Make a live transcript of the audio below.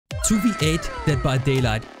2v8 Dead by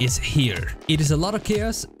Daylight is here. It is a lot of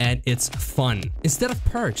chaos and it's fun. Instead of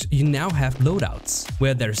perks, you now have loadouts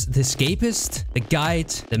where there's the escapist, the guide,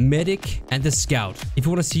 the medic, and the scout. If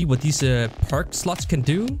you want to see what these perk slots can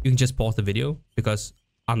do, you can just pause the video because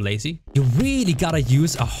I'm lazy. You really gotta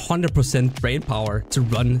use 100% brain power to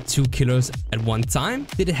run 2 killers at one time.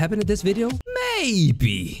 Did it happen in this video?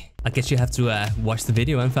 Maybe. I guess you have to watch the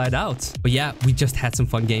video and find out. But yeah, we just had some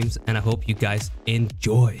fun games and I hope you guys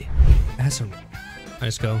enjoy. Awesome.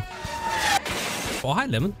 Let's go. Oh, hi,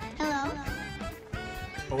 Lemon. Hello.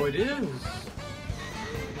 Oh, it is.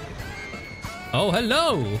 Oh,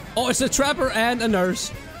 hello. Oh, it's a trapper and a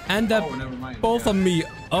nurse. And Never mind. both of me.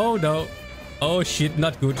 Oh, no. Oh, shit.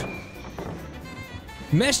 Not good.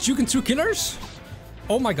 Mesh, you can 2 killers?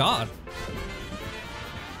 Oh, my God.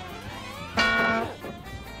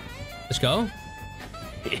 Let's go.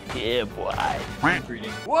 Yeah, boy.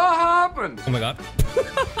 What happened? Oh, my God.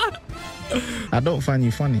 I don't find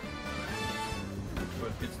you funny.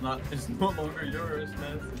 But it's no longer yours,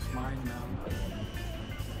 man. It's mine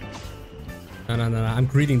now. No. I'm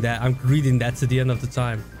greeting that. I'm greeting that to the end of the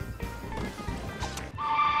time.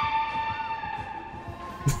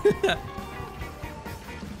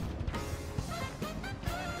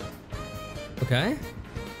 Okay. I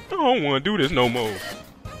don't want to do this no more.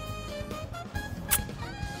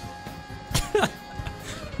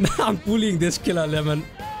 Now I'm bullying this killer, Lemon.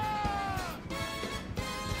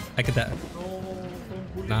 I get that.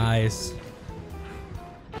 Nice.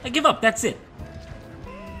 I give up, that's it.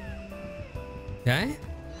 Okay.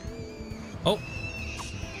 Oh.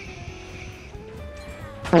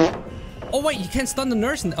 Oh wait, you can't stun the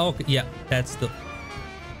nurse. Oh, okay. Yeah, that's the.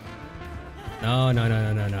 No. Oh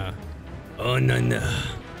no. I'm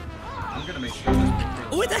gonna make sure this.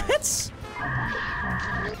 Oh wait, that hits.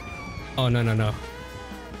 Oh no.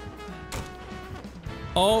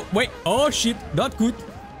 Oh wait. Oh shit, not good.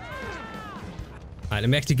 Alright, let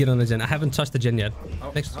me actually get on the gen. I haven't touched the gen yet.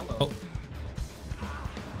 Oh, Next. hello. Oh.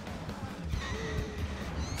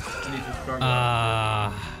 I need to start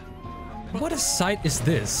What a sight is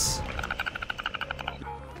this?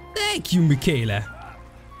 Thank you, Michaela.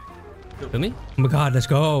 Feel me? Oh my god, let's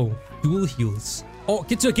go. Dual heals. Oh,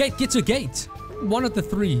 get to a gate, get to a gate. One of the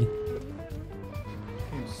 3.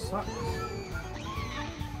 sucks.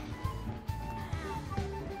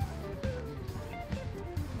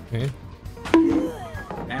 Okay.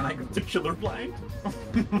 And I got the killer blind. Oh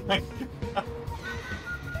my god.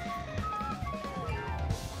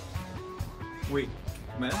 Wait,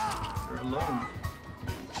 man, you're alone.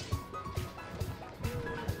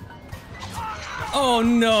 Oh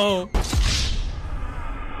no!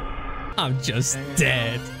 I'm just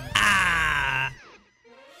dead. Ah!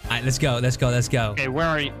 Alright, let's go. Okay, where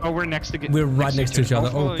are you? Oh, we're next to. We're right next to each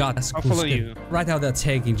other. Oh god, that's I'll cool follow skin. you. Right now they're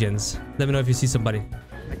tagging gens. Let me know if you see somebody.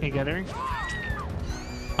 I can get her.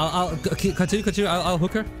 I'll continue. I'll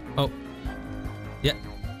hook her. Oh. Yeah.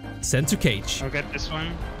 Send to cage. I'll get this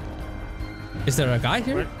one. Is there a guy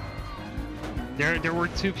here? There were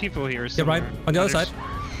 2 people here. Yeah, right. On the other side.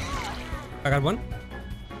 I got one.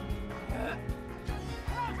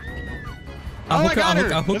 I'll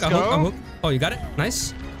hook. Oh, you got it?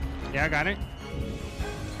 Nice. Yeah, I got it.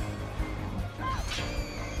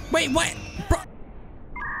 Wait, what? Bro.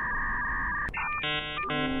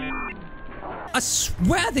 I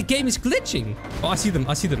swear the game is glitching. Oh, I see them.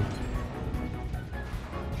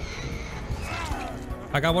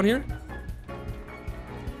 I got one here.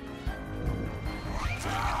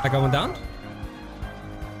 I got one down.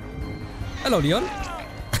 Hello, Leon.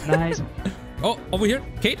 Nice. Oh, over here,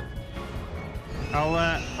 Kate.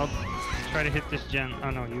 I'll try to hit this gen. Oh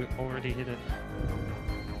no, you already hit it.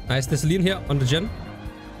 Nice, there's Leon here on the gen.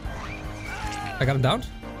 I got him down.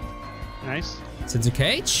 Nice. Send to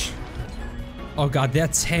cage. Oh god, they're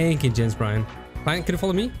tanking gens, Brian. Brian, can you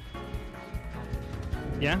follow me?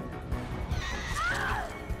 Yeah.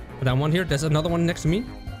 Down one here. There's another one next to me.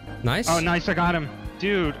 Nice. Oh, nice. I got him.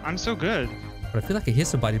 Dude, I'm so good. But I feel like I hear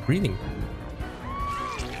somebody breathing.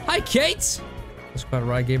 Hi, Kate. That's quite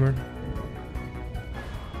right, gamer.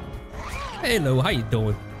 Hello, how you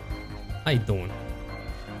doing?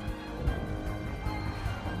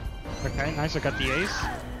 Okay, nice. I got the ace.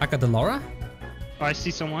 I got the Laura. Oh, I see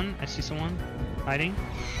someone. Hiding.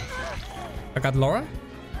 I got Laura.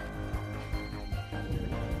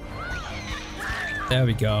 There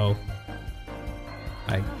we go.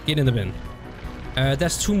 Alright, get in the bin.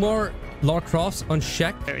 There's 2 more Lara Crofts on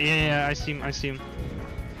Shack. Yeah, I see him.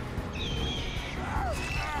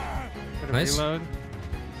 Nice. Reload.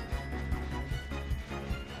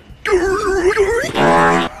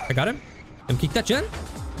 I got him. Let me kick that gen.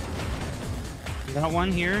 Got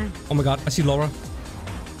one here. Oh my god, I see Laura.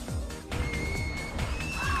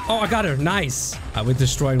 Oh, I got her. Nice. We're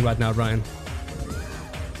destroying right now, Brian.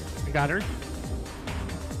 I got her.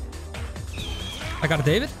 I got a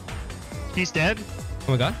David. He's dead.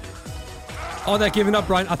 Oh my god. Oh, they're giving up,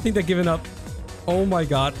 Brian. I think they're giving up. Oh my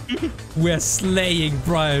god. We're slaying,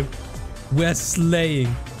 Brian. We're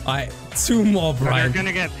slaying. Alright, 2 more, Brian. They're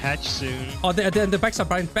gonna get patched soon. Oh, they're in the backside,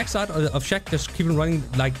 Brian. Backside of Shaq. Just keep on running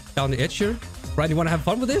like down the edge here. Brian, you wanna have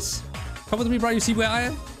fun with this? Come with me, Brian. You see where I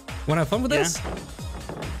am? You wanna have fun with this?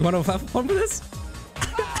 You wanna have fun with this?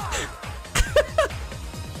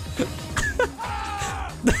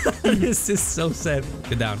 This is so sad.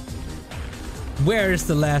 Get down. Where is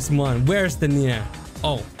the last one? Where's the Nia?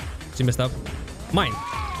 Oh, she messed up. Mine.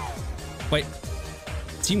 Wait.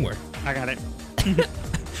 Teamwork. I got it.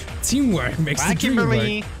 Teamwork makes the dream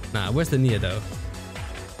Kimberly. work. Nah, where's the Nia though?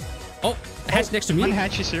 Oh, hatch next to me. One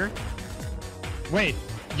hatch is here. Wait,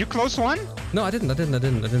 you close one? No, I didn't.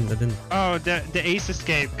 Oh, the ace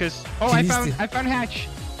escaped because. Oh, Jeez. I found hatch.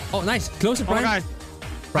 Oh, nice. Close it, Oh my Brian. god.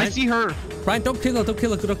 Brian. I see her. Brian, don't kill her. Don't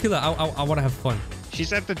kill her. Don't kill her. I want to have fun.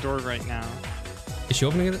 She's at the door right now. Is she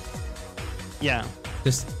opening it? Yeah.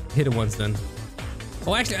 Just hit it once then.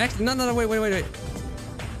 Oh, actually, no, wait.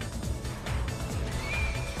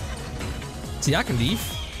 See, I can leave.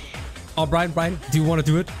 Oh, Brian, do you want to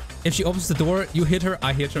do it? If she opens the door, you hit her,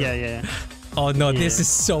 I hit her. Yeah. Oh no, Yeah. this is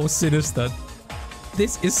so sinister.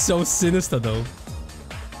 This is so sinister though.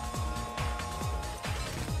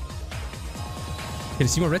 Can you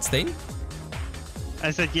see my red stain?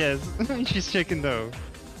 I said yes. She's shaking though.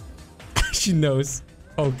 She knows.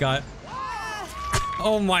 Oh god.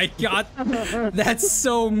 Oh my god. That's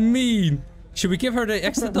so mean. Should we give her the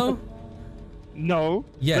exit though? No.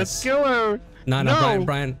 Yes. Let's kill her. No,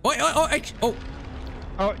 Brian. Oh,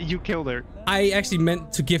 Oh, you killed her. I actually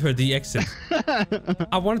meant to give her the exit.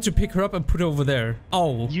 I wanted to pick her up and put her over there.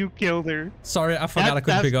 Oh. You killed her. Sorry, I forgot I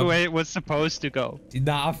couldn't pick That's up. the way it was supposed to go.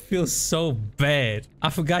 Nah, I feel so bad.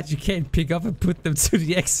 I forgot you can't pick up and put them to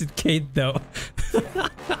the exit gate though.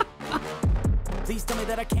 Please tell me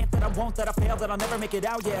that I can't, that I won't, that I fail, that I'll never make it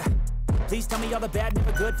out, yeah. Please tell me all the bad,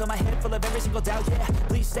 never good, fill my head full of every single doubt, yeah.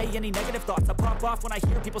 Please say any negative thoughts, I pop off when I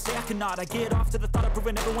hear people say I cannot. I get off to the thought of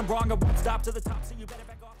proving everyone wrong, I won't stop to the top, so you better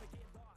back